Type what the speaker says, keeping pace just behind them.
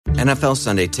NFL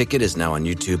Sunday Ticket is now on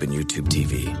YouTube and YouTube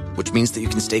TV, which means that you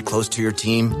can stay close to your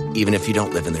team even if you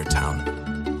don't live in their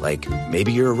town. Like,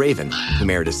 maybe you're a Raven who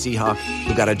married a Seahawk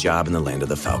who got a job in the land of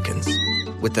the Falcons.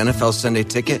 With NFL Sunday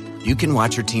Ticket, you can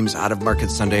watch your team's out-of-market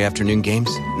Sunday afternoon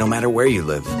games no matter where you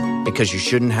live, because you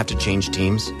shouldn't have to change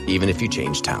teams even if you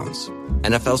change towns.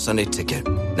 NFL Sunday Ticket,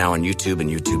 now on YouTube and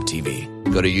YouTube TV.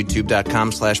 Go to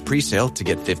youtube.com/presale to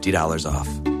get $50 off.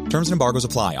 Terms and embargoes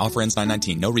apply. Offer ends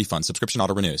 9/19. No refund. Subscription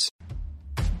auto renews.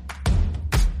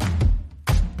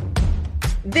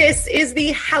 This is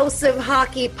the House of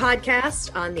Hockey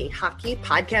podcast on the Hockey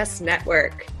Podcast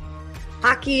Network.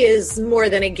 Hockey is more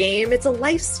than a game. It's a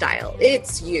lifestyle.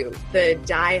 It's you, the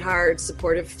diehard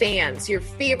supportive fans, your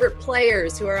favorite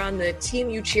players who are on the team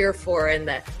you cheer for, and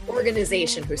the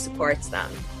organization who supports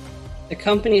them. The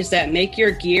companies that make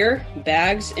your gear,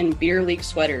 bags, and beer league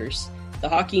sweaters. The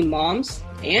hockey moms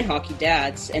and hockey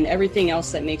dads, and everything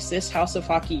else that makes this House of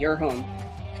Hockey your home.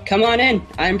 Come on in.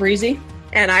 I'm Breezy.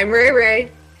 And I'm Ray Ray.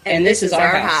 And this is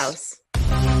our house.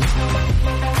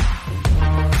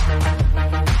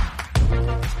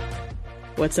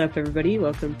 What's up, everybody?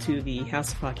 Welcome to the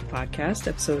House of Hockey podcast,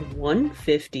 episode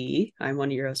 150. I'm one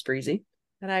of your hosts, Breezy.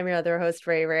 And I'm your other host,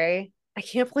 Ray Ray. I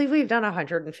can't believe we've done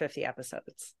 150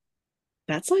 episodes.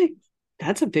 That's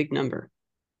a big number.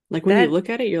 Like when you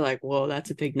look at it, you're like, whoa, that's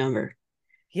a big number.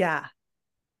 Yeah.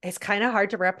 It's kind of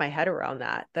hard to wrap my head around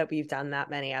that we've done that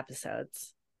many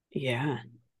episodes. Yeah.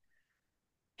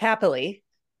 Happily,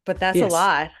 but that's a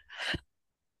lot.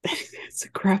 It's a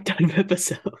crap ton of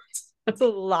episodes. That's a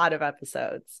lot of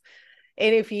episodes.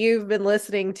 And if you've been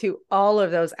listening to all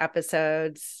of those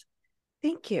episodes,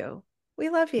 thank you. We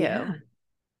love you. Yeah.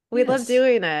 We love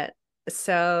doing it.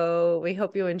 So we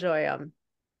hope you enjoy them.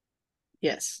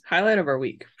 Yes. Highlight of our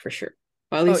week, for sure.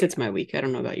 Well, at least it's my week. I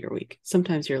don't know about your week.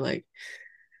 Sometimes you're like,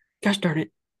 gosh darn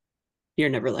it. You're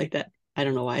never like that. I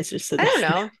don't know why. It's just I don't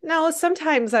know. No,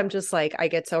 sometimes I'm just like, I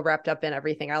get so wrapped up in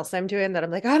everything else I'm doing that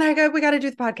I'm like, oh my God, we got to do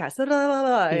the podcast.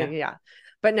 Yeah.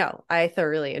 But no, I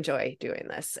thoroughly enjoy doing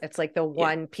this. It's like the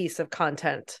one piece of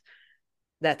content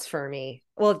that's for me.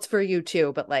 Well, it's for you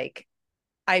too, but like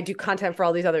I do content for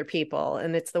all these other people,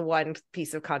 and it's the one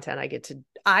piece of content I get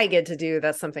to do.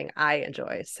 That's something I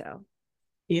enjoy. So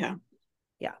yeah.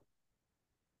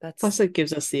 Plus, it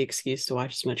gives us the excuse to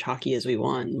watch as much hockey as we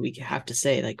want. We have to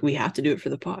say, like, we have to do it for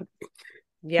the pod.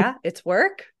 Yeah, it's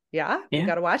work. Yeah, we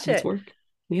got to watch it. It's work.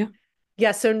 Yeah.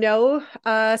 Yeah. So no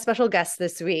special guests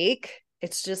this week.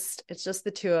 It's just the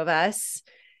two of us,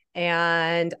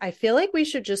 and I feel like we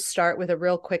should just start with a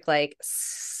real quick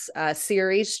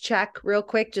series check, real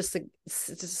quick, just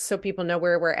so people know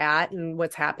where we're at and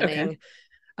what's happening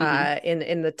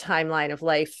in the timeline of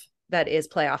life that is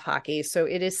playoff hockey. So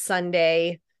it is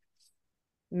Sunday,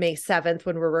 May 7th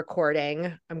when we're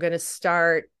recording. I'm going to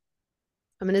start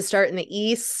in the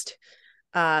East.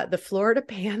 The Florida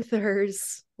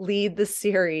Panthers lead the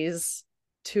series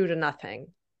 2-0.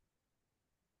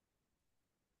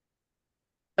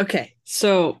 Okay.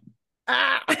 So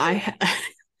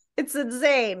it's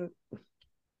insane.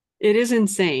 It is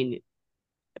insane,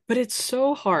 but it's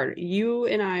so hard. You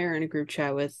and I are in a group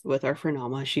chat with our friend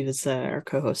Alma. She was our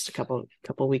co-host a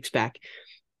couple weeks back.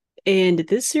 And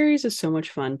this series is so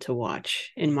much fun to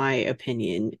watch, in my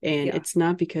opinion. And it's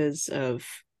not because of,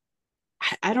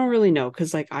 I don't really know,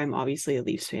 because like I'm obviously a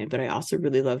Leafs fan, but I also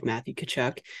really love Matthew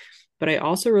Tkachuk. But I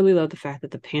also really love the fact that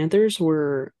the Panthers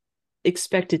were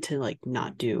expected to like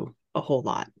not do a whole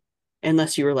lot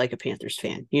unless you were like a Panthers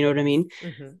fan. You know what I mean?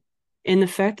 Mm-hmm. And the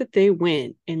fact that they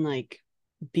went and like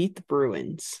beat the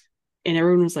Bruins, and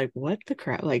everyone was like, what the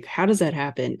crap? Like, how does that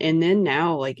happen? And then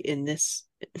now, like in this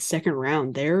second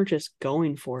round, they're just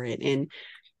going for it. And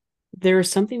there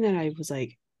was something that I was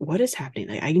like, what is happening?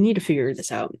 Like, I need to figure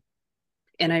this out.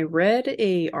 And I read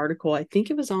a article, I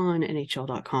think it was on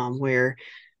NHL.com, where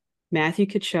Matthew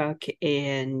Tkachuk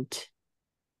and,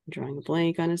 I'm drawing a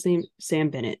blank on his name, Sam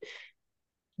Bennett,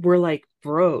 were like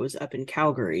bros up in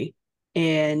Calgary.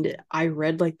 And I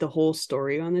read like the whole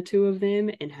story on the two of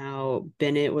them, and how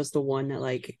Bennett was the one that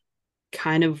like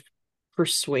kind of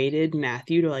persuaded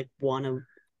Matthew to like want to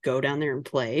go down there and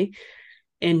play.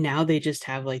 And now they just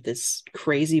have like this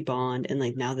crazy bond. And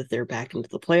like now that they're back into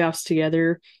the playoffs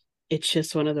together, it's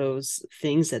just one of those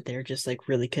things that they're just like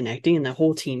really connecting, and the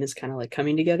whole team is kind of like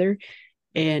coming together.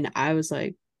 And I was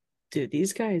like, dude,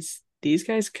 these guys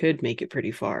could make it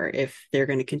pretty far if they're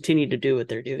going to continue to do what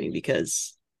they're doing,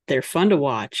 because they're fun to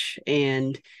watch,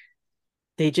 and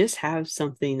they just have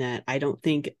something that I don't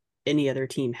think any other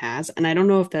team has. And I don't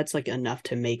know if that's like enough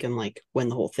to make them like win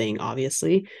the whole thing,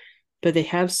 obviously, but they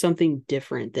have something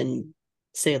different than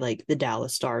say like the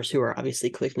Dallas Stars, who are obviously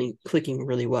clicking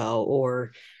really well,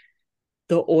 or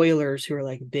the Oilers, who are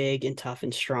like big and tough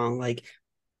and strong. Like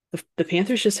the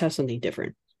Panthers just have something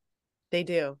different. They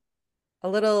do. A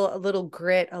little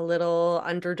grit, a little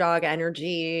underdog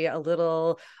energy, a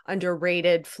little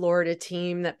underrated Florida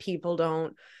team that people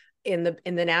don't in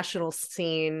the national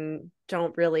scene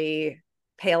don't really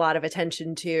pay a lot of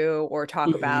attention to or talk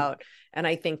Mm-hmm. about. And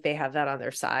I think they have that on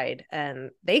their side. And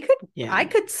Yeah. I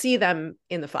could see them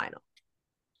in the final.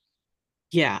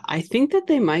 Yeah, I think that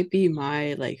they might be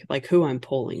my like who I'm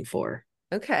pulling for.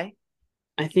 Okay.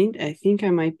 I think I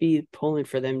might be pulling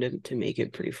for them to make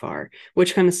it pretty far,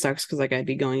 which kind of sucks because like I'd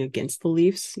be going against the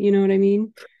Leafs, you know what I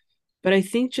mean? But I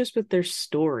think just with their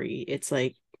story, it's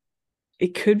like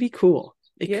it could be cool.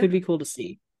 It Yeah. could be cool to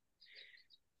see.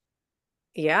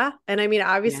 Yeah. And I mean,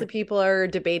 Yeah. obviously people are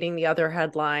debating the other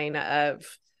headline of,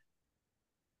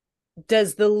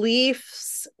 does the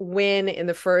Leafs win in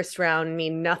the first round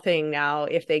mean nothing now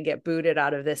if they get booted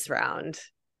out of this round?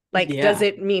 Like, does Yeah.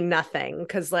 it mean nothing?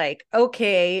 Because, like,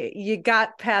 okay, you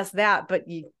got past that, but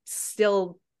you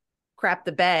still crap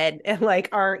the bed and like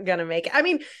aren't gonna make it. I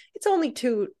mean, it's only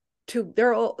two.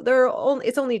 They're only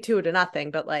it's only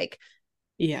 2-0, but like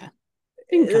Yeah.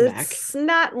 They can come back. it's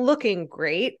not looking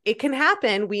great. It can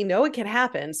happen. We know it can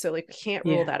happen, so like we can't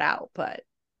rule Yeah. that out. But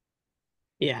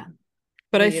Yeah.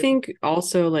 But I we think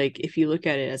also like if you look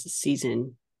at it as a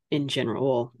season in general,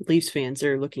 well, Leafs fans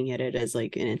are looking at it as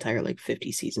like an entire like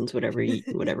 50 seasons, whatever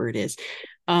it is.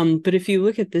 But if you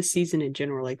look at this season in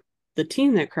general, like the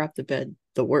team that crapped the bed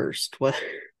the worst was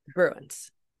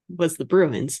Bruins. was the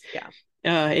Bruins. Yeah.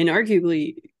 And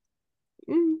arguably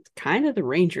kind of the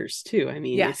Rangers too. I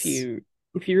mean, Yes.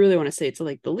 if you really want to say it, so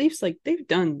like the Leafs, like they've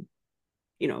done,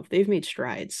 they've made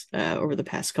strides over the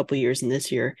past couple of years, and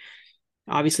this year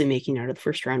obviously making out of the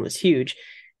first round was huge.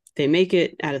 They make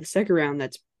it out of the second round.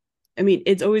 I mean,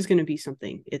 it's always going to be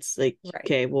something. It's like, Right.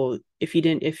 okay, well, if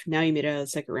now you made it out of the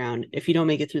second round, if you don't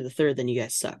make it through the third, then you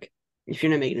guys suck. If you're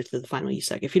not making it to the final, you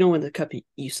suck. If you don't win the cup,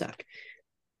 you suck.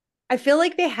 I feel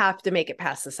like they have to make it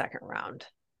past the second round,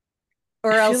 I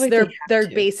or feel else like they have they're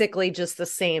to. basically just the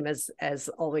same as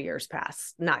all the years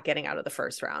past, not getting out of the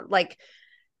first round. Like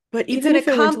But it's even an if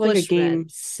it went to like a accomplishment. game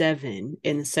 7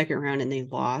 in the second round and they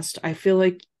lost, I feel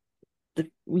like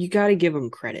you got to give them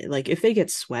credit. Like if they get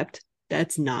swept,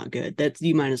 that's not good. That's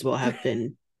you might as well have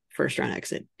been first round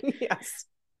exit. Yes,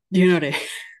 Do you know what I?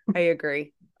 I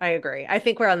agree. I agree. I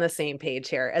think we're on the same page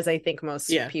here, as I think most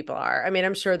Yeah, people are. I mean,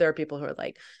 I'm sure there are people who are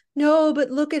like, no, but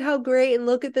look at how great and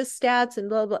look at the stats and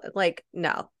blah blah. Like,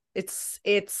 no, it's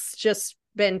just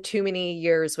been too many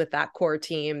years with that core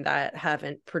team that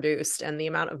haven't produced, and the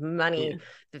amount of money yeah,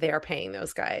 that they are paying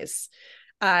those guys.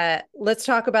 Let's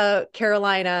talk about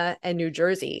Carolina and New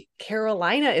Jersey.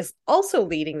 Carolina is also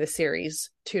leading the series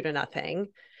 2-0,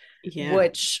 yeah.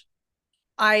 which,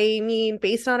 I mean,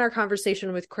 based on our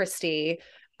conversation with Christy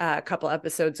a couple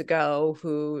episodes ago,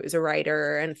 who is a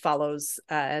writer and follows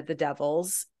the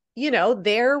Devils,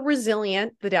 they're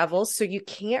resilient, the Devils, so you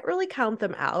can't really count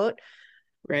them out.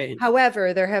 Right.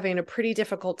 However, they're having a pretty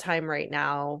difficult time right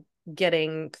now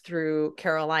getting through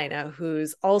Carolina,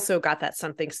 who's also got that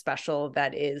something special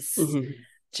that is Hmm.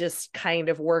 just kind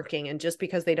of working. And just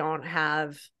because they don't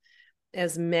have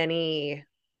as many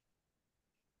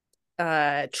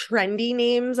trendy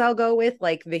names, I'll go with,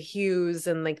 like the Hughes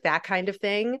and like that kind of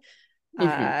thing, Hmm.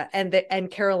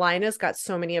 and Carolina's got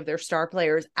so many of their star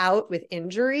players out with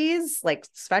injuries, like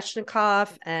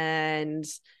Svechnikov and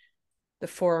the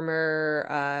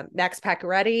former Max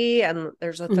Pacioretty, and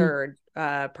there's a Hmm. third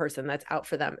person that's out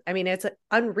for them. I mean, it's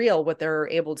unreal what they're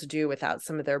able to do without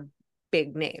some of their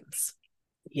big names.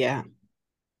 Yeah.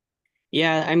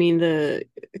 Yeah. I mean the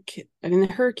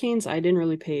Hurricanes. I didn't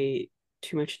really pay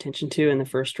too much attention to in the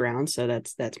first round, so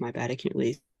that's my bad. I can't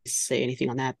really say anything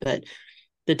on that. But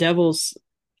the Devils,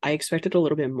 I expected a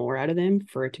little bit more out of them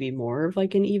for it to be more of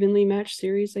like an evenly matched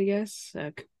series, I guess.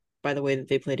 By the way that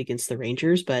they played against the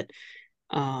Rangers, but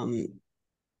um,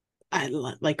 I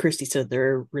like Christy said,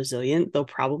 they're resilient. They'll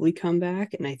probably come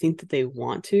back, and I think that they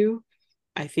want to.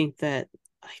 I think that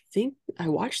I think I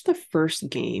watched the first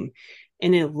game,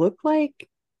 and it looked like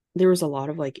there was a lot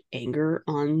of like anger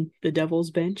on the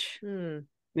Devils bench. Hmm.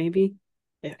 Maybe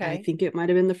I Okay. think it might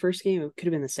have been the first game. It could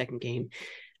have been the second game.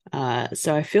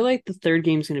 So I feel like the third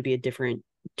game is going to be a different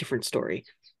story.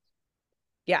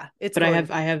 Yeah, it's But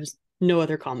going. I have no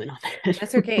other comment on that.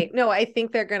 That's okay. No, I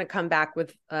think they're going to come back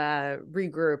with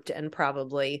regrouped and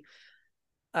probably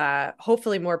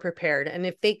hopefully more prepared. And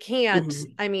if they can't, Hmm.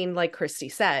 I mean, like Christy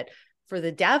said, for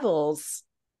the Devils,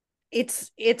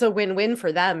 it's a win-win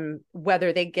for them,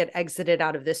 whether they get exited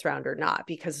out of this round or not,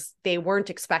 because they weren't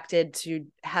expected to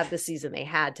have the season they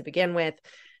had to begin with.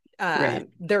 Right.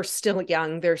 They're still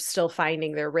young, they're still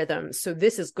finding their rhythm. So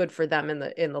this is good for them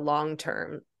in the long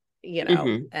term,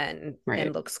 and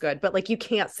looks good. But like, you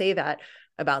can't say that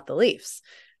about the Leafs,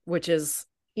 which is,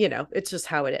 it's just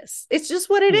how it is. It's just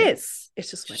what it is. It's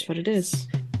just what it is.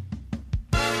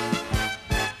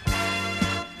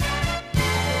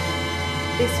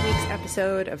 This week's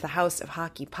episode of the House of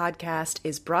Hockey podcast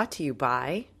is brought to you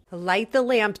by Light the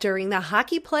Lamp during the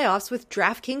hockey playoffs with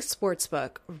DraftKings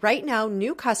Sportsbook. Right now,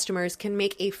 new customers can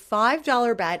make a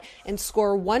 $5 bet and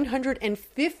score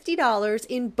 $150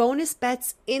 in bonus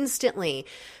bets instantly.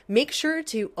 Make sure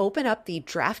to open up the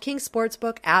DraftKings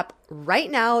Sportsbook app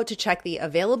right now to check the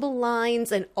available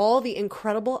lines and all the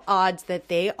incredible odds that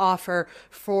they offer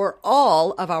for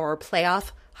all of our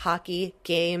playoff hockey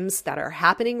games that are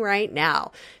happening right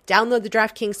now. Download the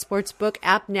DraftKings Sportsbook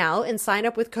app now and sign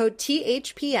up with code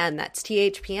THPN. That's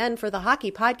THPN for the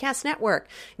Hockey Podcast Network.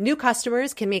 New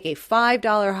customers can make a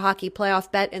 $5 hockey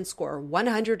playoff bet and score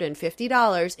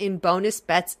 $150 in bonus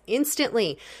bets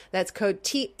instantly. That's code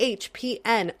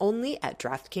THPN only at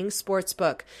DraftKings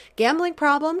Sportsbook. Gambling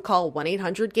problem? Call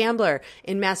 1-800-GAMBLER.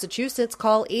 In Massachusetts,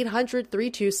 call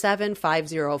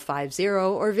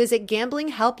 800-327-5050 or visit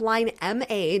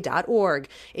gamblinghelplinema.org.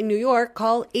 In New York,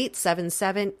 call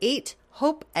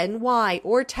 877-8-HOPE-NY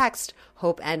or text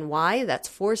HOPE-NY, that's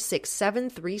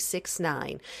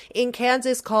 467-369. In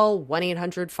Kansas, call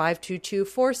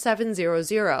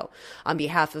 1-800-522-4700. On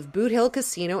behalf of Boot Hill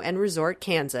Casino and Resort,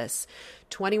 Kansas.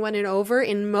 21 and over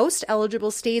in most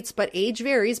eligible states, but age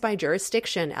varies by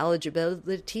jurisdiction.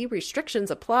 Eligibility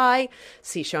restrictions apply.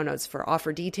 See show notes for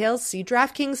offer details. See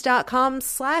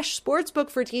DraftKings.com/sportsbook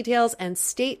for details and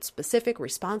state-specific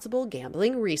responsible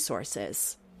gambling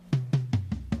resources.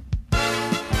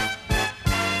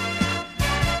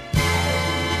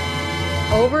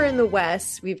 Over in the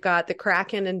West, we've got the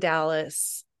Kraken and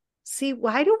Dallas. See,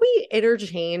 why do we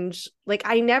interchange? Like,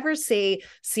 I never say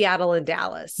Seattle and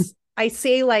Dallas. I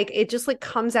say, like, it just like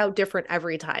comes out different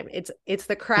every time. It's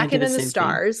the Kraken and the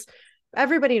Stars.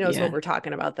 Everybody knows what we're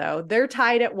talking about, though. They're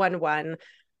tied at 1-1.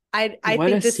 I what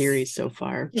think a series so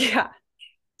far. Yeah.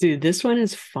 Dude, this one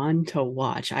is fun to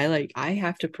watch. I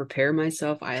have to prepare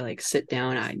myself. I sit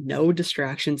down, no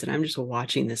distractions, and I'm just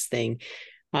watching this thing.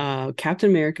 Captain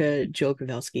America, Joe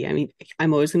Pavelski. I mean,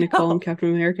 I'm always going to call him Captain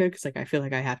America because I feel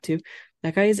like I have to.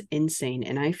 That guy is insane.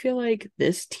 And I feel like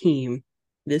this team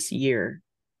this year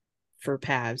for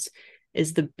Pavs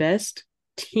is the best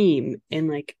team in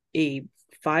like a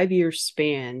 5-year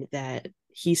span that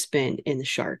he spent in the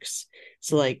Sharks.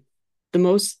 So like the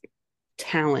most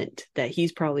talent that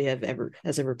he's probably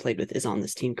has ever played with is on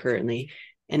this team currently.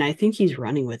 And I think he's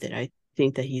running with it. I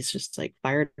think that he's just like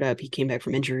fired up. He came back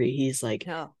from injury. He's like,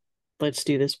 let's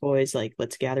do this, boys. Like,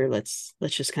 let's gather. Let's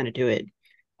just kind of do it.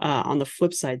 On the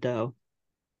flip side, though,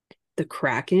 the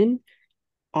Kraken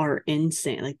are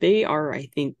insane. Like, they are, I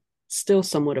think, still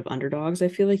somewhat of underdogs. I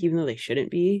feel like, even though they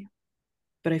shouldn't be,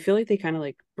 but I feel like they kind of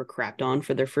like were crapped on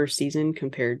for their first season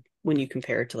when you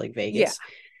compare it to like Vegas.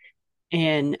 Yeah.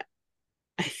 And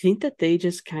I think that they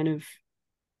just kind of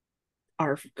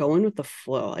are going with the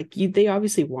flow. Like, they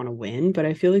obviously want to win, but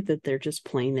I feel like that they're just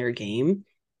playing their game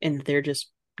and they're just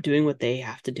doing what they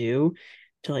have to do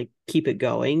to like keep it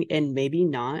going. And maybe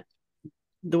not,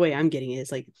 the way I'm getting it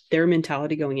is like their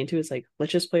mentality going into it is like,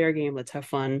 let's just play our game, let's have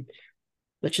fun,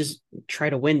 let's just try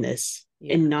to win this,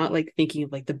 and not like thinking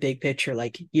of like the big picture,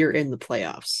 like you're in the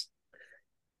playoffs.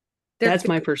 That's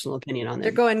my personal opinion on them.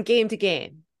 They're going game to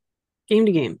game. Game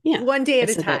to game. Yeah. One day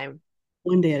at a time.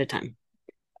 One day at a time.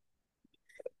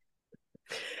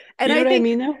 And you know what I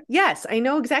mean, though? Yes, I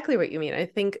know exactly what you mean. I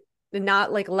think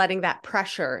not like letting that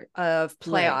pressure of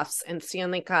playoffs and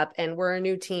Stanley Cup and we're a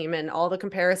new team and all the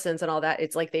comparisons and all that.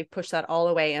 It's like they've pushed that all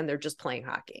away and they're just playing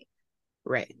hockey.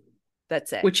 Right.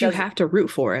 That's it. Which you have to root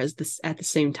for at the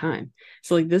same time.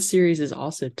 So like this series is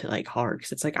also to like hard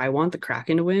because it's like I want the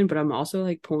Kraken to win, but I'm also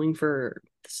like pulling for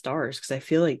the Stars because I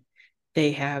feel like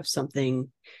they have something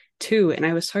too. And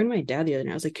I was talking to my dad the other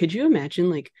night. I was like, could you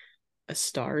imagine like a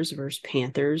Stars versus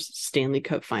Panthers Stanley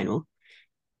Cup final?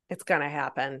 It's gonna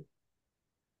happen.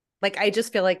 Like, I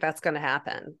just feel like that's gonna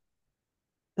happen.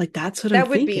 Like, that's what I'm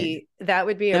thinking. That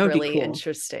would be really cool.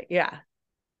 Interesting. Yeah.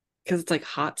 Because it's like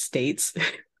hot states.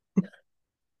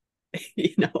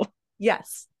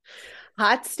 Yes.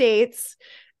 Hot states.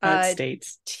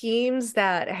 States. Teams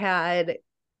that had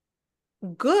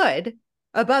good,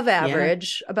 above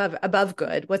average, above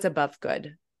good. What's above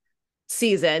good?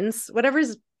 Seasons.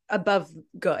 Whatever's above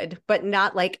good, but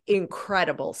not like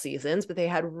incredible seasons, but they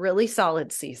had really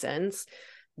solid seasons.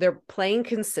 They're playing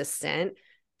consistent.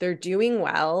 They're doing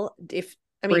well.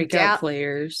 Breakout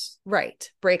players.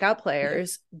 Right. Breakout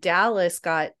players. Yeah. Dallas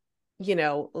got,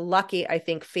 lucky, I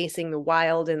think, facing the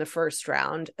Wild in the first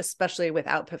round, especially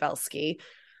without Pavelski.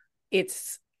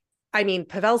 It's the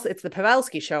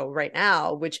Pavelski show right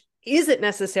now, which isn't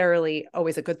necessarily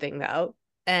always a good thing, though.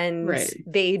 And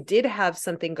they did have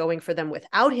something going for them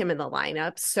without him in the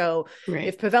lineup. So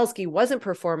if Pavelski wasn't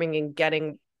performing and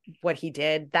getting what he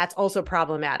did, that's also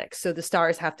problematic. So the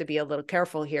Stars have to be a little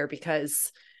careful here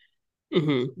because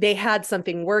they had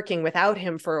something working without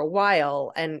him for a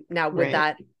while. And now would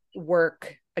that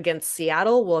work against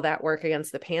Seattle? Will that work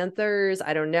against the Panthers?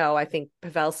 I don't know. I think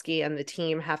Pavelski and the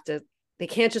team they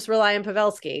can't just rely on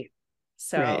Pavelski.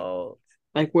 So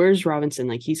like, where's Robinson?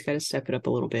 Like, he's got to step it up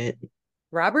a little bit.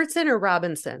 Robertson or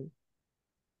Robinson?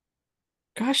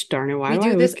 Gosh darn it. Why do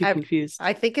I always get confused?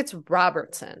 I think it's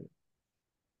Robertson.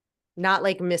 Not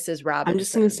like Mrs. Robinson. I'm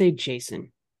just going to say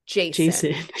Jason.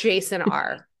 Jason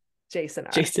R. JR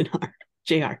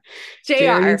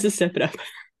needs to step it up.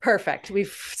 Perfect.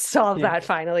 We've solved that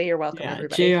finally. You're welcome,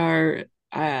 everybody. JR,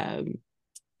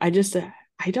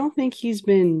 I don't think he's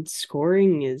been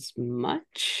scoring as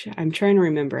much. I'm trying to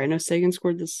remember. I know Sagan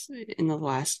scored this in the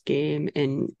last game,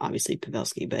 and obviously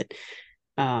Pavelski, but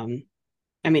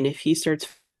if he starts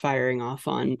firing off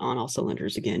on all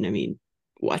cylinders again,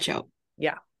 watch out.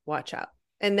 Yeah, watch out.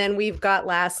 And then we've got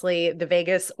lastly the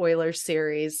Vegas Oilers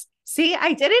series. See,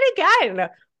 I did it again.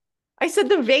 I said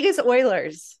the Vegas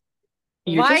Oilers.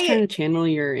 You're just trying to channel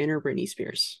your inner Britney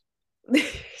Spears.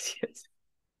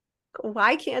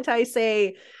 Why can't I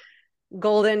say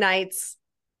Golden Knights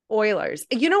Oilers?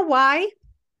 You know why?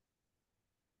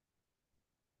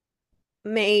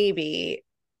 Maybe.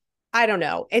 I don't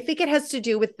know. I think it has to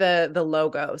do with the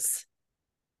logos.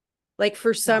 Like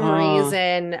for some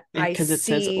reason, because it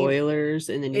says Oilers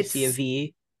and then you see a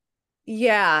V.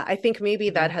 Yeah, I think maybe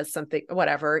that has something,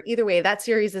 whatever. Either way, that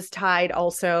series is tied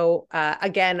also.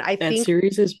 Again, I think that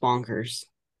series is bonkers.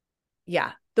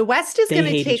 Yeah. The West is going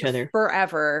to take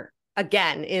forever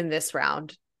again in this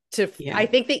round. I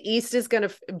think the East is going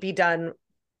to be done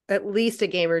at least a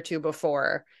game or two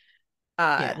before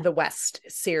the West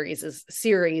series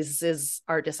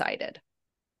are decided.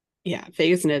 Yeah,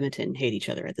 Vegas and Edmonton hate each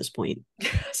other at this point.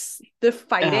 The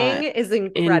fighting is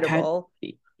incredible.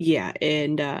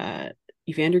 And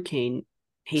Evander Kane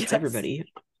hates everybody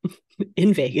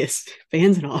in Vegas,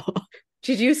 fans and all.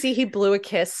 Did you see he blew a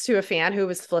kiss to a fan who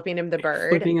was flipping him the bird?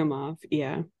 Flipping him off,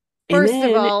 yeah. First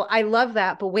of all, I love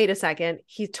that, but wait a second.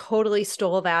 He totally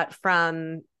stole that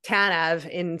from Tanev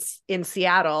in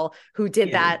Seattle, who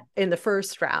did that in the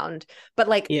first round.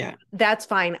 But that's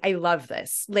fine. I love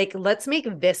this. Like, let's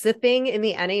make this a thing in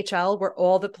the NHL where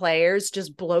all the players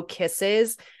just blow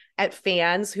kisses at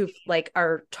fans who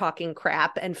are talking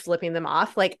crap and flipping them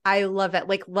off. Like, I love it.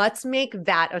 Like, let's make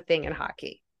that a thing in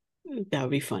hockey. That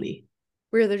would be funny.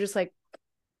 Where they're just like,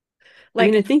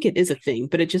 I think it is a thing,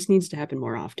 but it just needs to happen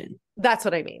more often. That's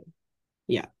what I mean.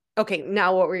 Yeah. Okay,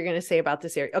 now what were you going to say about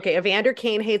this area? Okay, Evander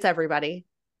Kane hates everybody.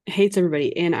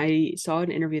 And I saw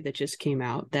an interview that just came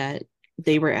out that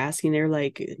they were asking, they're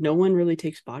like, no one really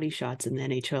takes body shots in the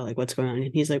NHL. Like, what's going on?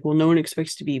 And he's like, well, no one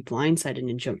expects to be blindsided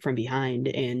and jump from behind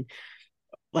and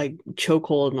like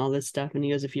chokehold and all this stuff. And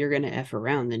he goes, if you're going to F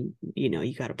around, then,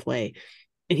 you got to play.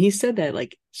 And he said that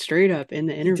like straight up in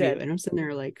the interview. And I'm sitting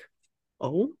there like,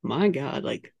 oh my God,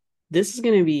 like this is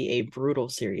going to be a brutal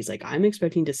series. Like I'm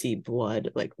expecting to see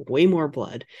blood, like way more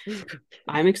blood.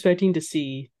 I'm expecting to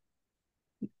see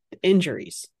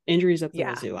injuries up the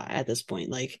wazoo at this point.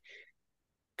 Like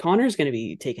Connor's going to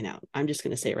be taken out. I'm just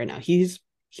going to say it right now. He's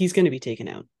going to be taken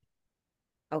out.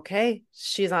 Okay.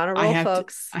 She's on a roll,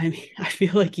 folks. I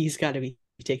feel like he's got to be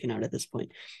taken out at this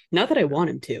point. Not that I want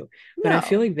him to, but I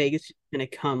feel like Vegas is going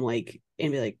to come like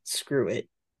and be like, screw it.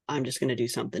 I'm just going to do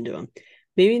something to him.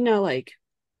 Maybe not like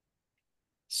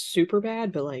super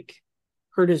bad, but like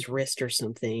hurt his wrist or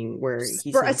something where he's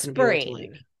not going to be able to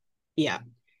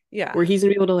like, where he's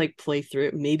going to be able to like play through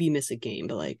it, maybe miss a game,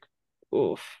 but like,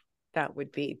 oof. That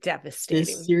would be devastating.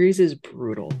 This series is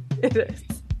brutal. It is.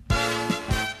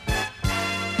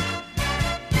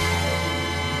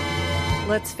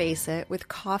 Let's face it, with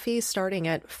coffee starting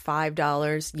at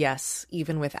 $5, yes,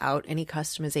 even without any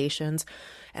customizations,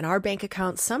 and our bank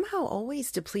account somehow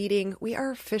always depleting, we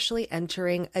are officially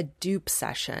entering a dupe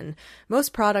session.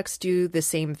 Most products do the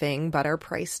same thing, but are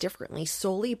priced differently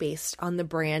solely based on the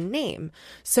brand name.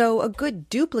 So a good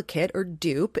duplicate or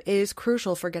dupe is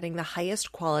crucial for getting the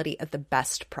highest quality at the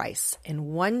best price. And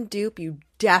one dupe you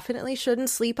definitely shouldn't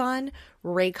sleep on: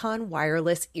 Raycon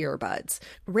wireless earbuds.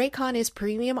 Raycon is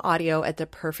premium audio at the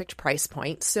perfect price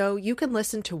point, so you can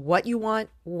listen to what you want,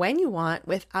 when you want,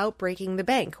 without breaking the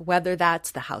bank, whether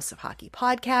that's the House of Hockey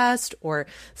podcast or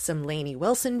some Lainey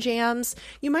Wilson jams.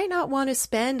 You might not want to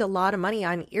spend a lot of money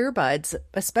on earbuds,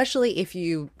 especially if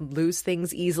you lose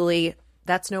things easily.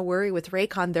 That's no worry with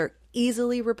Raycon. They're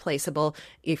easily replaceable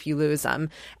if you lose them.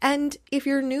 And if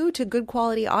you're new to good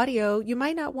quality audio, you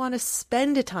might not want to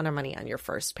spend a ton of money on your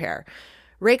first pair.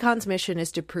 Raycon's mission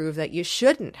is to prove that you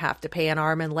shouldn't have to pay an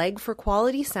arm and leg for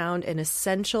quality sound and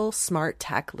essential smart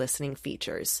tech listening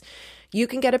features. You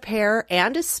can get a pair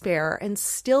and a spare and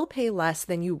still pay less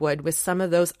than you would with some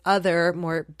of those other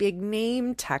more big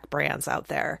name tech brands out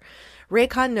there.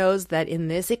 Raycon knows that in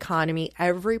this economy,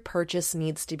 every purchase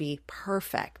needs to be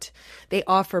perfect. They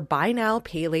offer buy now,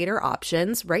 pay later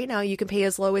options. Right now, you can pay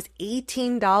as low as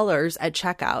 $18 at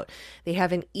checkout. They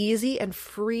have an easy and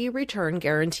free return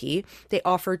guarantee. They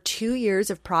offer 2 years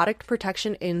of product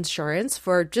protection insurance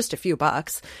for just a few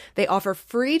bucks. They offer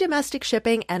free domestic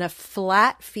shipping and a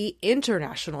flat fee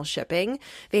international shipping.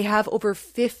 They have over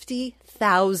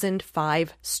 50,000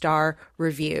 five-star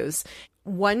reviews.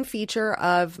 One feature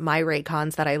of my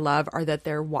Raycons that I love are that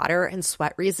they're water and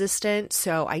sweat resistant,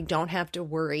 so I don't have to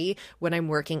worry when I'm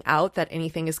working out that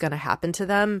anything is going to happen to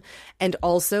them. And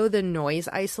also the noise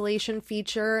isolation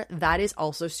feature, that is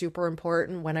also super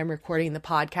important when I'm recording the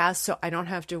podcast, so I don't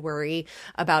have to worry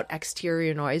about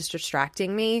exterior noise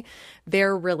distracting me.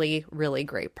 They're really, really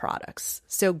great products.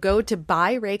 So go to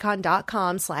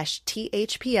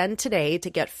buyraycon.com/THPN today to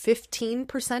get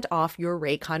 15% off your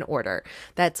Raycon order.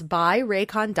 That's buyraycon.com/THPN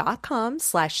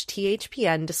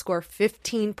to score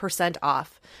 15%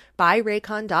 off.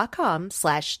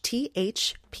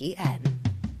 buyraycon.com/THPN.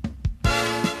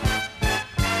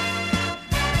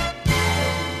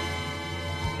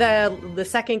 The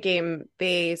second game,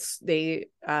 Vegas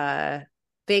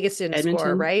didn't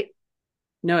score, right?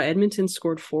 No, Edmonton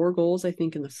scored 4 goals, I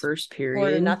think, in the first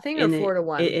period. 4-0 or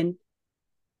 4-1?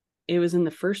 It was in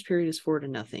the first period is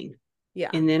 4-0. Yeah.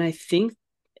 And then I think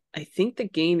the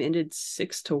game ended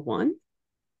 6-1.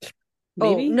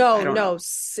 Maybe? Oh, no.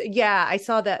 Yeah, I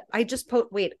saw that. I just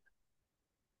wait.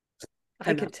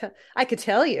 I could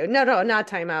tell you. No, not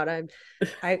timeout.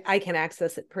 I can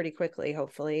access it pretty quickly,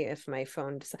 hopefully, if my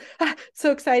phone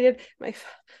so excited. My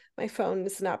phone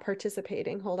is not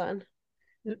participating. Hold on.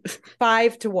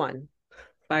 5-1.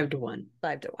 5-1.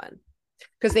 5-1.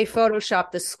 Because they photoshopped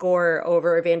the score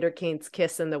over Evander Kane's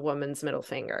kiss and the woman's middle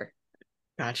finger.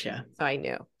 Gotcha. So I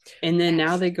knew. And then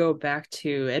now they go back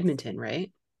to Edmonton,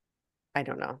 right? I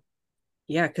don't know.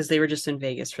 Yeah, because they were just in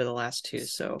Vegas for the last 2.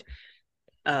 So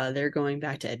they're going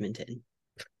back to Edmonton.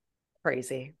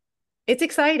 Crazy. It's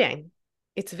exciting.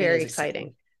 It's very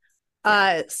exciting.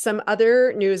 Yeah. Some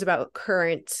other news about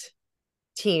current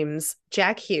teams.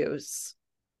 Jack Hughes.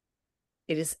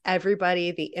 It is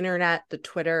everybody, the internet, the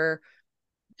Twitter.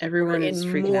 Everyone is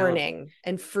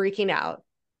freaking out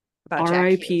about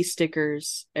RIP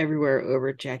stickers everywhere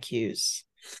over Jack Hughes.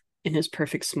 And his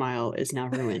perfect smile is now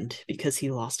ruined because he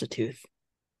lost a tooth.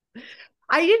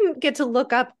 I didn't get to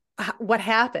look up what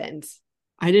happened.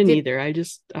 I didn't either. I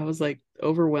was like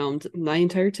overwhelmed. My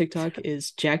entire TikTok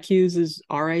is Jack Hughes's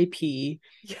RIP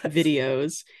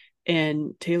videos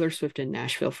and Taylor Swift in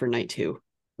Nashville for night 2.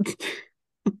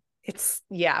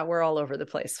 We're all over the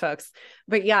place, folks.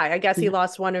 But yeah, I guess he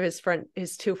lost one of his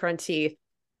 2 front teeth,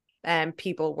 and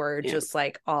people were just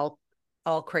like all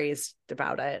crazed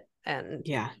about it. And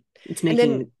yeah, it's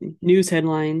making news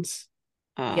headlines.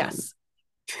 Yes,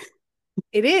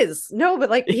 it is. No, but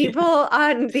like people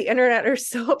on the internet are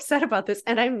so upset about this,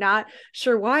 and I'm not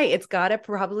sure why. It's got to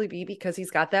probably be because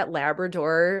he's got that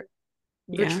Labrador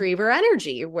retriever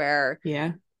energy where,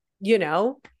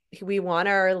 we want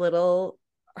our little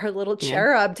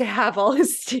cherub to have all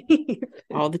his teeth.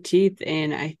 All the teeth.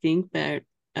 And I think that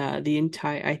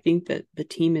the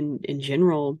team in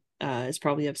general is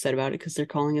probably upset about it because they're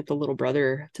calling it the little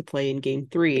brother to play in game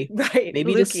 3. Right.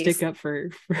 Maybe just stick up for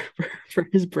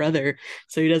his brother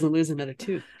so he doesn't lose another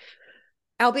tooth.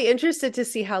 I'll be interested to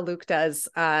see how Luke does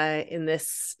in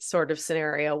this sort of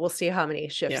scenario. We'll see how many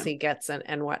shifts he gets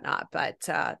and whatnot. But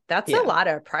that's a lot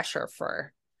of pressure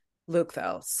for Luke,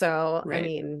 though. So, right. I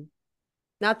mean,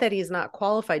 not that he's not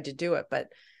qualified to do it, but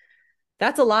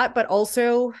that's a lot. But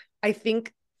also, I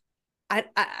think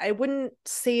I wouldn't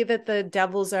say that the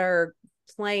Devils are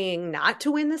playing not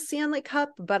to win the Stanley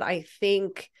Cup, but I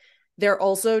think they're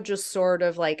also just sort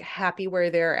of like happy where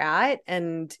they're at.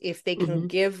 And if they can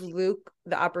give Luke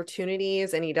the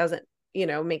opportunities and he doesn't,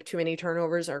 make too many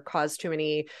turnovers or cause too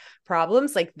many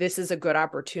problems, like this is a good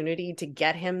opportunity to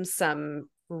get him some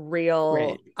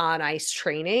real on ice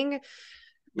training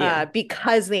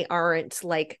because they aren't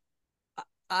like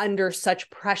under such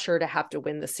pressure to have to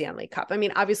win the Stanley Cup. I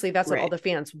mean, obviously that's what all the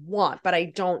fans want, but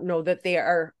I don't know that they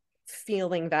are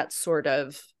feeling that sort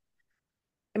of,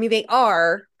 I mean, they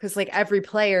are, because like every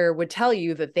player would tell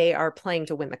you that they are playing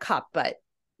to win the cup, but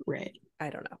I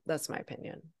don't know. That's my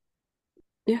opinion.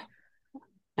 Yeah,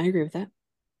 I agree with that.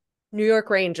 New York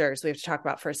Rangers, we have to talk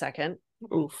about for a second.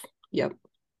 Oof. Yep.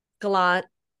 Gallant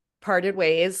parted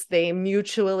ways. They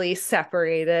mutually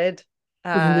separated.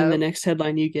 And then the next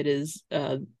headline you get is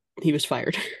he was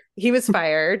fired. He was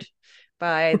fired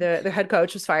by the head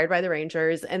coach was fired by the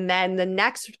Rangers. And then the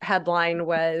next headline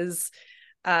was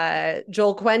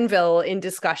Joel Quenneville in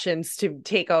discussions to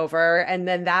take over. And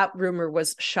then that rumor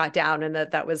was shut down and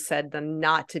that was said then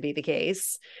not to be the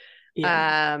case.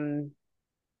 Yeah.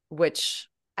 Which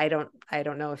I don't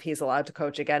know if he's allowed to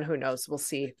coach again. Who knows? We'll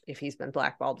see if he's been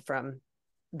blackballed from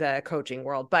the coaching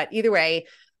world. But either way,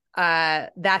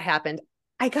 that happened.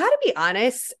 I gotta be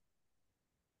honest.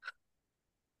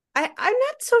 I'm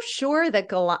not so sure that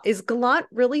Gallant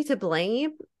really to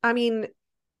blame. I mean,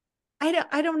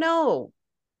 I don't know.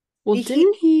 Well,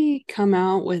 didn't he come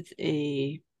out with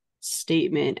a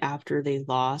statement after they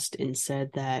lost and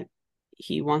said that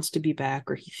he wants to be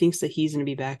back, or he thinks that he's going to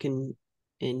be back in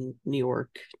New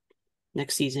York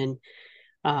next season?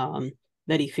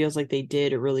 That he feels like they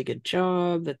did a really good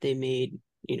job, that they made,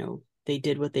 they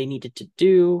did what they needed to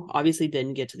do. Obviously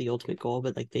didn't get to the ultimate goal,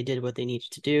 but like they did what they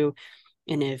needed to do.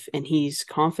 And he's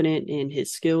confident in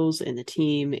his skills and the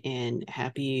team and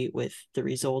happy with the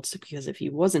results, because if he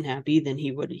wasn't happy, then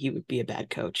he would be a bad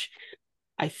coach.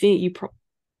 I think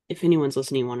if anyone's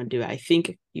listening, want to do it, I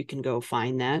think you can go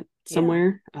find that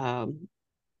somewhere. Yeah.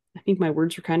 I think my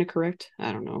words were kind of correct.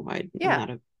 I don't know. I'm not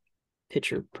a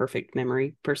picture perfect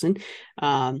memory person.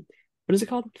 What is it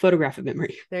called? Photographic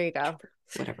memory. There you go.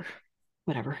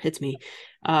 Whatever. It's me.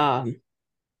 And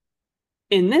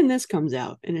then this comes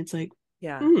out and it's like,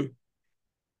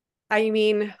 I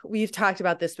mean, we've talked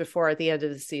about this before at the end of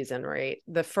the season, right?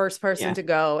 The first person to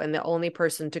go and the only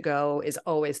person to go is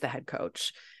always the head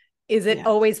coach. Is it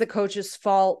always the coach's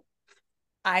fault?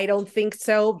 I don't think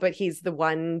so, but he's the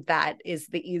one that is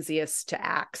the easiest to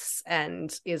axe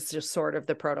and is just sort of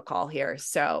the protocol here.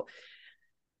 So,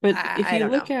 but if you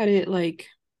look at it like,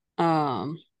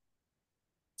 so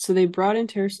they brought in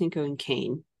Tarasenko and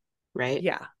Kane, right?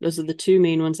 Yeah. Those are the two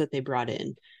main ones that they brought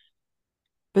in.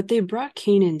 But they brought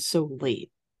Kane in so late.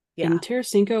 Yeah. And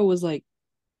Tarasenko was like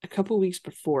a couple weeks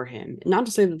before him. Not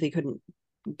to say that they couldn't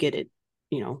get it,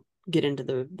 get into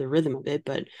the rhythm of it,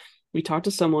 but we talked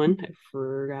to someone, I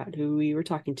forgot who we were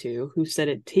talking to, who said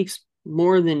it takes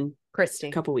more than Christy.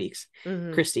 A couple weeks.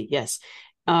 Mm-hmm. Christy, yes.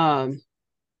 And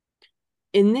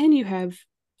then you have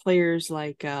players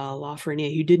like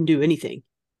Lafreniere who didn't do anything.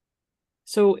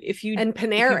 So and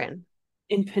Panarin.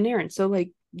 So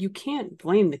like you can't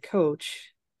blame the coach.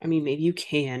 I mean, maybe you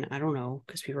can. I don't know,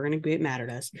 because people are going to get mad at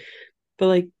us. But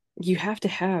like, you have to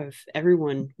have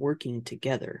everyone working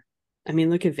together. I mean,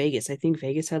 look at Vegas. I think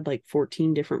Vegas had like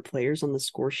 14 different players on the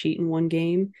score sheet in one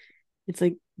game. It's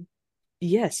like,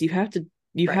 yes, you have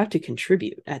to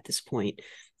contribute at this point.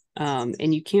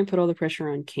 And you can't put all the pressure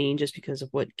on Kane just because of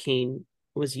what Kane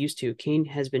was used to. Kane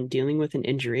has been dealing with an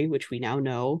injury, which we now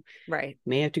know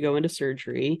may have to go into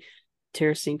surgery.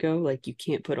 Tarasenko, like you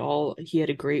can't put he had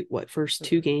a great first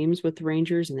two games with the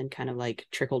Rangers and then kind of like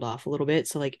trickled off a little bit.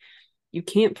 So like you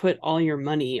can't put all your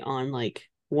money on like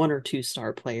one or two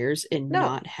star players and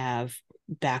not have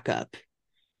backup.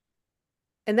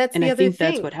 And that's the other thing.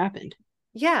 That's what happened.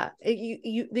 Yeah.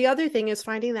 The other thing is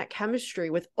finding that chemistry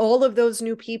with all of those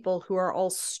new people who are all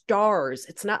stars.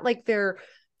 It's not like they're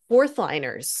fourth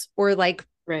liners or like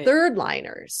third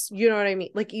liners. You know what I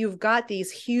mean? Like you've got these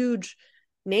huge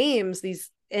names,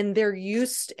 and they're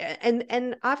used,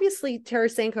 and obviously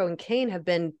Tarasenko and Kane have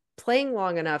been playing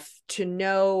long enough to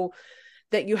know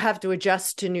that you have to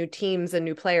adjust to new teams and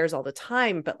new players all the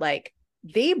time. But like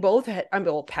they both had,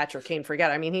 Patrick Kane,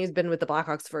 forget. I mean, he's been with the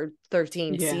Blackhawks for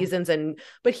 13 seasons,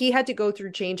 but he had to go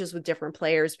through changes with different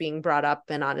players being brought up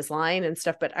and on his line and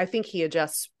stuff. But I think he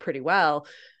adjusts pretty well.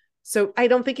 So I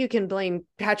don't think you can blame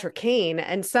Patrick Kane.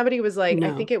 And somebody was like,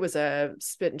 I think it was a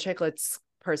Spit and Chicklets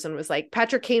person was like,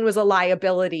 Patrick Kane was a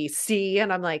liability. See?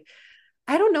 And I'm like,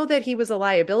 I don't know that he was a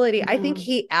liability. I think No.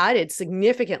 he added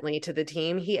significantly to the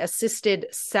team. He assisted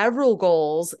several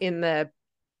goals in the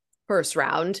first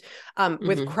round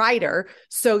with Mhm. Kreider.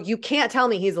 So you can't tell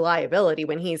me he's a liability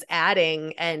when he's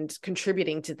adding and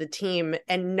contributing to the team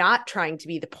and not trying to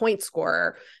be the point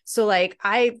scorer. So like,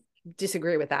 I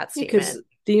disagree with that Because statement.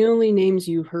 the only names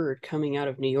you heard coming out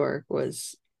of New York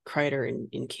was Kreider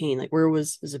and Kane. Like, where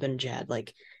was Zibanejad?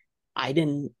 Like, I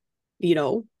didn't,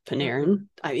 Mm-mm. Panarin.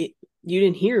 You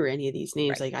didn't hear any of these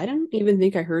names. Right. Like, I don't even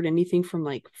think I heard anything from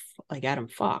like Adam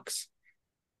Fox.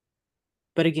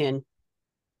 But again,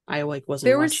 I like wasn't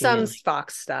There was watching some it. Like,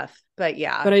 Fox stuff, but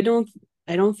yeah, but I don't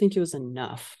think it was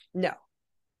enough no.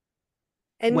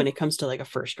 when And it comes to like a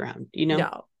first round. no,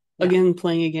 no. Again,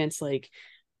 playing against like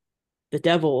the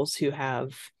Devils, who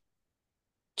have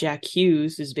Jack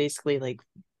Hughes, who's basically like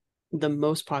the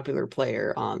most popular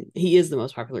player on. He is the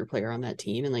most popular player on that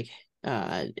team, and like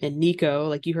and Nico,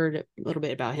 like you heard a little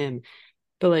bit about him,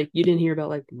 but like you didn't hear about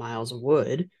like Miles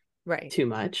Wood Right. too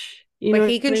much. You But know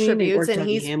he what I mean? Like, or contributes and Dougie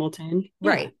he's Hamilton. Yeah.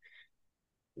 right.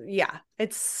 Yeah.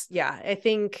 I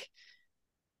think,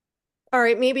 all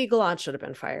right, maybe Gallant should have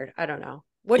been fired. I don't know.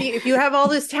 If you have all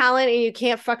this talent and you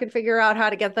can't fucking figure out how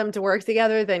to get them to work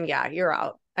together, then yeah, you're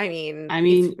out. I mean, I if,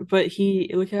 mean, but he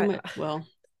look how I much. Well,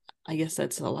 I guess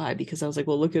that's a lie because I was like,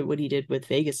 well, look at what he did with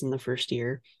Vegas in the first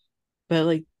year. But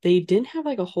like they didn't have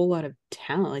like a whole lot of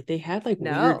talent. Like they had like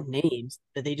weird no. names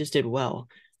that they just did well.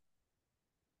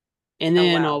 And Oh,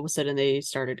 then all wow. of a sudden they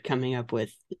started coming up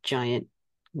with giant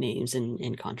names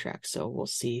and contracts. So we'll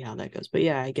see how that goes. But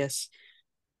yeah, I guess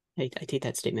I take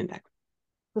that statement back.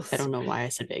 We'll I see. don't know why I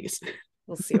said Vegas.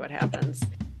 We'll see what happens.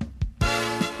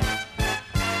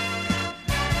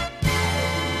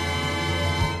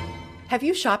 Have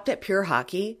you shopped at Pure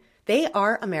Hockey? They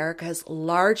are America's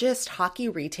largest hockey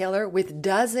retailer with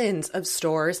dozens of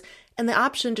stores and the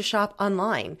option to shop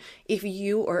online. If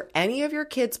you or any of your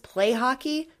kids play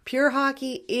hockey, Pure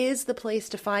Hockey is the place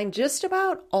to find just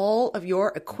about all of your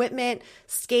equipment,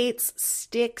 skates,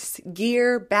 sticks,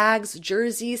 gear, bags,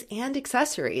 jerseys, and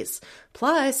accessories.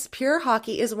 Plus, Pure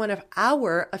Hockey is one of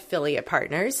our affiliate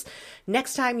partners.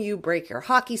 Next time you break your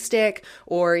hockey stick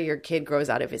or your kid grows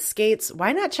out of his skates,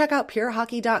 why not check out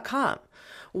purehockey.com?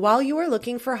 While you are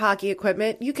looking for hockey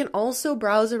equipment, you can also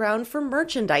browse around for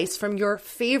merchandise from your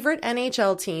favorite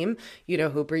NHL team, you know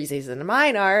who Breezy's and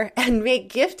mine are, and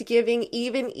make gift giving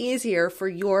even easier for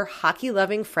your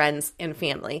hockey-loving friends and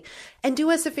family. And do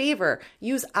us a favor,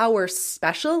 use our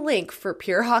special link for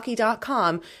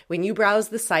purehockey.com when you browse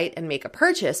the site and make a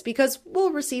purchase because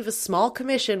we'll receive a small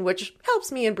commission which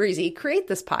helps me and Breezy create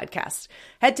this podcast.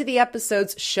 Head to the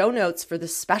episode's show notes for the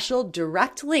special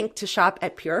direct link to shop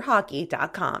at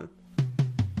purehockey.com.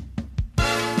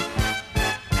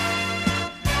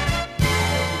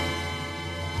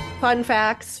 Fun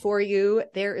facts for you.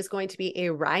 There is going to be a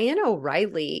Ryan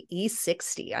O'Reilly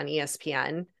E60 on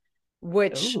ESPN,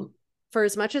 which Oh, for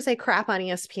as much as I crap on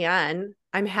ESPN,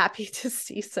 I'm happy to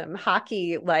see some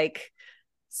hockey like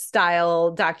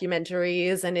style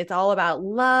documentaries, and it's all about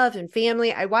love and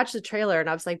family. I watched the trailer and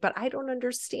I was like, but I don't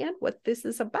understand what this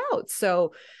is about.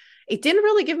 So it didn't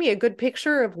really give me a good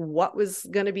picture of what was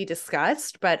going to be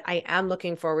discussed, but I am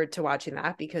looking forward to watching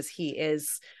that because he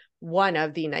is one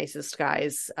of the nicest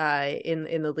guys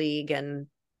in the league and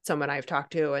someone I've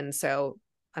talked to. And so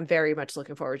I'm very much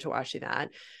looking forward to watching that.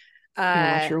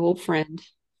 gonna watch Uh, your old friend.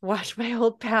 watch my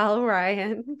old pal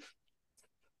Ryan.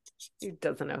 He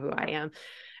doesn't know who I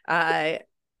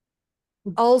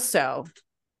am. Also,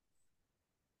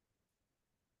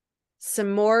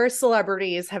 some more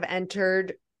celebrities have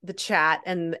entered the chat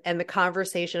and the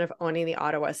conversation of owning the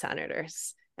Ottawa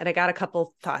Senators. And I got a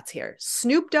couple thoughts here.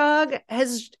 Snoop Dogg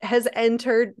has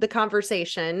entered the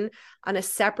conversation on a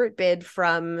separate bid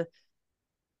from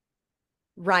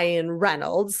Ryan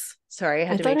Reynolds. Sorry, I I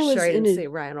had to thought make it sure was I in didn't a. say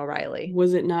Ryan O'Reilly.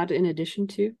 Was it not in addition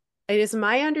to? It is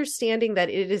my understanding that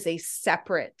it is a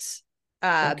separate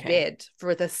Okay. bid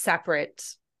for the separate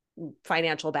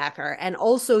financial backer. And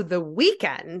also The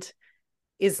Weeknd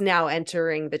is now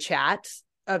entering the chat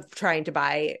of trying to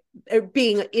buy,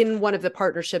 being in one of the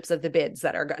partnerships of the bids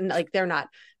that are like, they're not,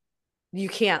 you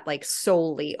can't like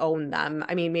solely own them.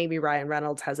 I mean, maybe Ryan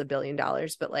Reynolds has $1 billion,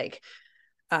 but like,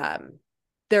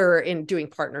 they're in doing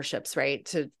partnerships, right?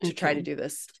 To try to Okay. do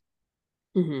this.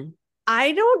 Mm-hmm.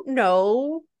 I don't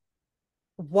know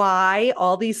why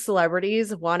all these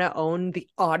celebrities want to own the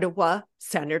Ottawa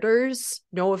Senators.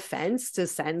 No offense to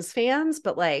Sens fans,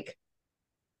 but like,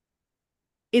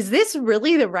 is this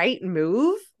really the right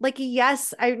move? Like,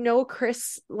 yes, I know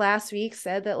Chris last week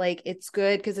said that like it's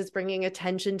good because it's bringing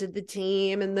attention to the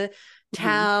team and the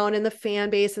town and the fan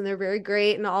base, and they're very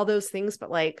great and all those things.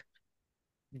 But like,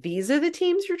 these are the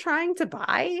teams you're trying to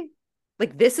buy?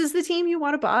 Like, this is the team you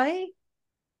want to buy?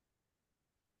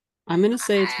 I'm gonna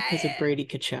say it's because of Brady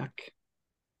Kachuk.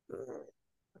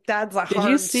 That's a Did you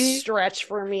hard see? stretch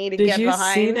for me to Did get you see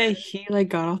behind. that he like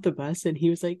got off the bus and he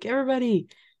was like, "Everybody,"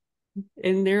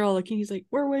 and they're all looking. He's like,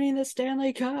 "We're winning the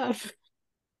Stanley Cup,"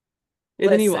 and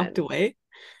then he walked Listen, away.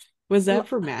 Was that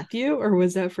for Matthew or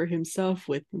was that for himself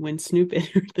with when Snoop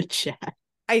entered the chat?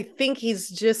 I think he's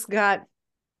just got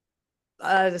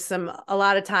a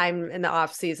lot of time in the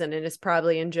off season and is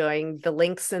probably enjoying the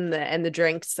links and the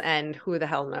drinks, and who the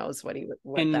hell knows what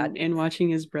that And watching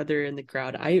his brother in the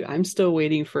crowd. I'm still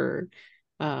waiting for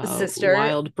sister.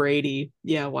 Wild Brady.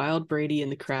 Yeah, Wild Brady in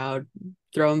the crowd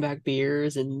throwing back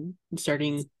beers and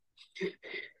starting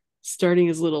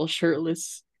his little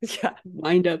shirtless Yeah,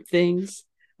 wind up things.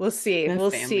 we'll see.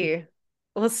 That family.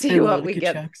 We'll I see love what the we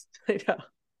get. Kachucks. I know.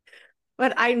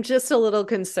 But I'm just a little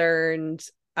concerned.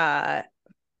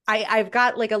 I've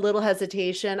got like a little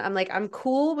hesitation. I'm like, I'm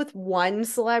cool with one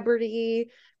celebrity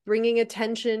bringing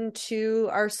attention to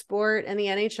our sport and the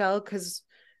NHL, because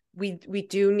we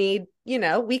do need,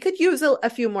 we could use a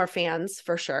few more fans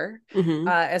for sure,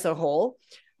 as a whole.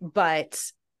 But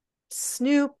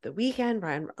Snoop, The Weeknd,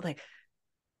 Ryan, like,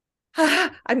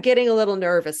 I'm getting a little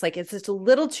nervous. Like, it's just a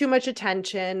little too much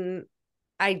attention.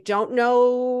 I don't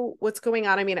know what's going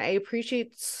on. I mean, I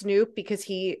appreciate Snoop because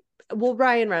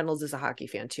Ryan Reynolds is a hockey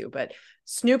fan too, but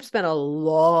Snoop's been a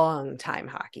long time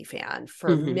hockey fan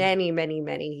for many, many,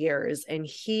 many years. And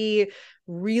he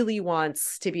really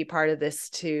wants to be part of this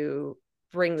to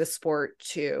bring the sport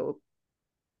to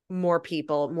more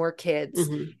people, more kids,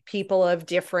 people of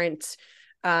different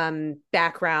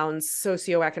backgrounds,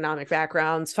 socioeconomic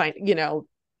backgrounds,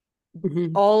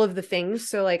 all of the things.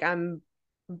 So like, I'm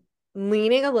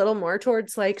leaning a little more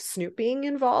towards like Snoop being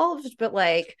involved, but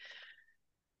like,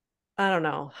 I don't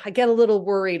know. I get a little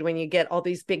worried when you get all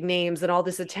these big names and all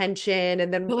this attention,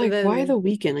 and But like, why The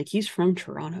Weeknd? Like, he's from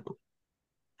Toronto.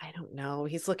 I don't know.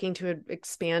 He's looking to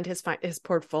expand his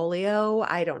portfolio.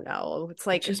 I don't know. It's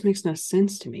like, it just makes no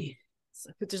sense to me.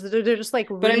 They're just like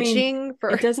But I mean, reaching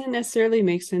for. it doesn't necessarily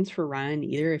make sense for Ryan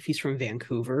either if he's from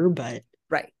Vancouver, but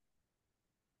Right.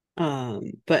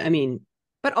 But I mean,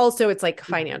 but also it's like a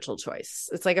financial choice.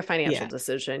 It's like a financial yeah,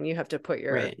 decision. You have to put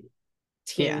your right.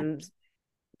 teams.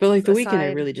 But like The Weeknd, I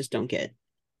aside. really just don't get.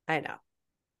 I know.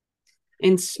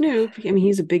 And Snoop, I mean,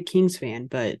 he's a big Kings fan,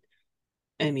 but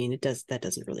I mean, that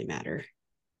doesn't really matter.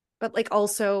 But like,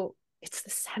 also, it's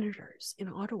the Senators in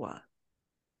Ottawa.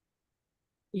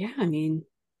 Yeah, I mean,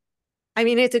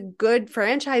 it's a good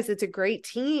franchise. It's a great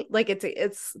team. Like,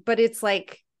 but it's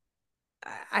like,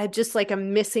 I just like,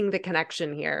 I'm missing the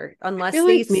connection here. I Unless feel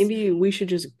like maybe we should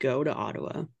just go to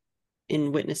Ottawa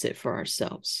and witness it for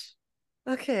ourselves.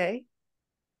 Okay.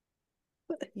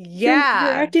 You're Yeah.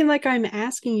 acting like I'm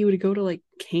asking you to go to like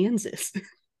Kansas.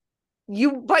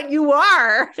 But you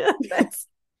are. That's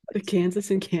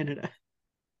Kansas and Canada.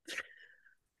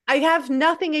 I have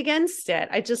nothing against it.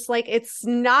 I just like, it's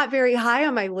not very high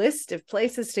on my list of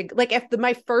places to like. If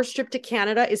my first trip to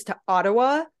Canada is to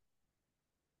Ottawa,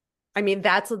 I mean,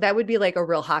 that would be like a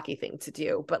real hockey thing to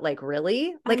do. But like,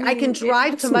 really, like, I can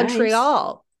drive to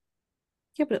Montreal.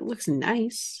 Nice. Yeah, but it looks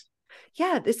nice.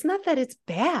 Yeah, it's not that it's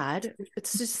bad.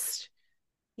 It's just,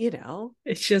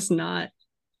 it's just not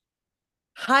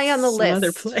high on the list.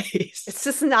 Other place. It's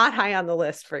just not high on the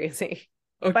list, Freezy.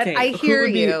 Okay, but I hear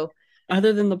you.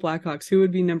 Other than the Blackhawks, who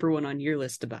would be number one on your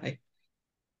list to buy?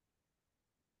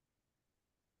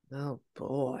 Oh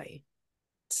boy.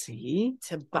 See?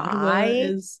 To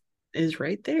buy is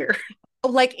right there.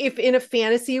 Like, if in a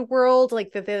fantasy world,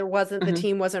 like that there wasn't the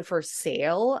team wasn't for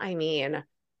sale, I mean,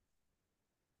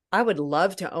 I would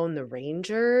love to own the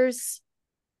Rangers.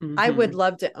 I would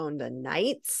love to own the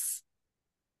Knights.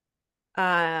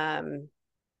 As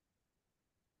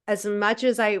much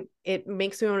as it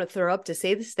makes me want to throw up to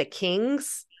say this, the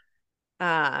Kings.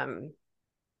 Yeah.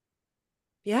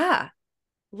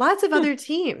 Lots of other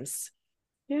teams.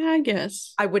 Yeah, I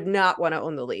guess. I would not want to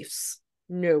own the Leafs.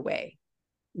 No way.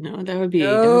 No, that would be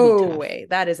no way.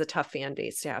 That is a tough fan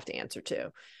base to have to answer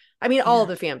to. I mean, all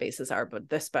the fan bases are, but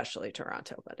especially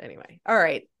Toronto. But anyway, all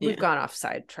right, we've gone off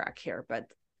sidetrack here, but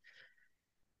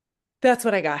that's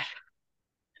what I got.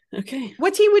 Okay.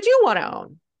 What team would you want to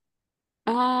own?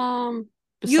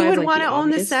 You would want to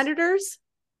own the Senators?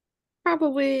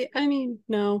 Probably. I mean,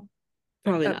 no,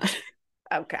 probably not.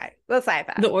 Okay, let's say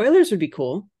that. The Oilers would be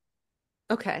cool.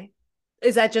 Okay.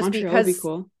 Is that just Montreal would be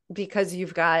cool. because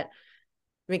you've got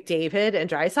McDavid and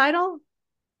Draisaitl?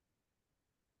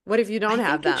 What if you don't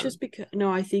have them? It's just because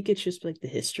I think it's just like the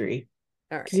history.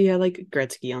 All right. Because you had like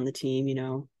Gretzky on the team,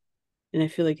 and I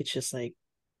feel like it's just like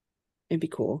it'd be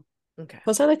cool. Okay.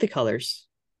 Plus, I like the colors.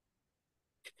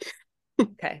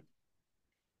 Okay.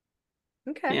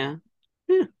 Okay. Yeah.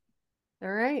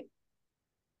 All right.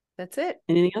 That's it.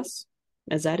 Anything else?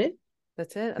 Is that it?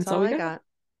 That's it. That's all I got.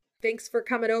 Thanks for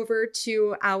coming over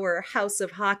to our House of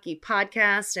Hockey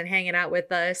podcast and hanging out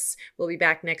with us. We'll be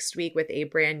back next week with a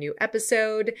brand new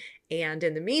episode. And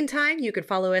in the meantime, you can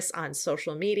follow us on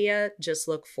social media. Just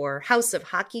look for House of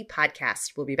Hockey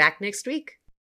podcast. We'll be back next week.